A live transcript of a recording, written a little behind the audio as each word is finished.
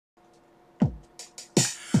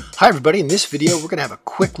Hi everybody, in this video we're going to have a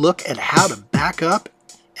quick look at how to back up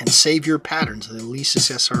and save your patterns in the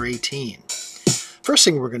Alesis SR-18. First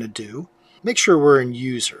thing we're going to do, make sure we're in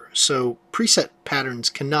user. So preset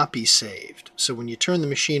patterns cannot be saved. So when you turn the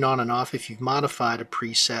machine on and off, if you've modified a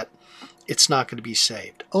preset, it's not going to be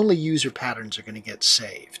saved. Only user patterns are going to get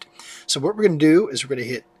saved. So what we're going to do is we're going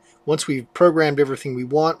to hit, once we've programmed everything we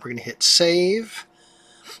want, we're going to hit save.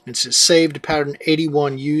 It says save to pattern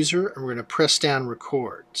 81 user, and we're going to press down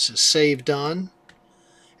record. It says save done,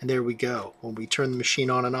 and there we go. When we turn the machine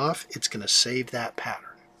on and off, it's going to save that pattern.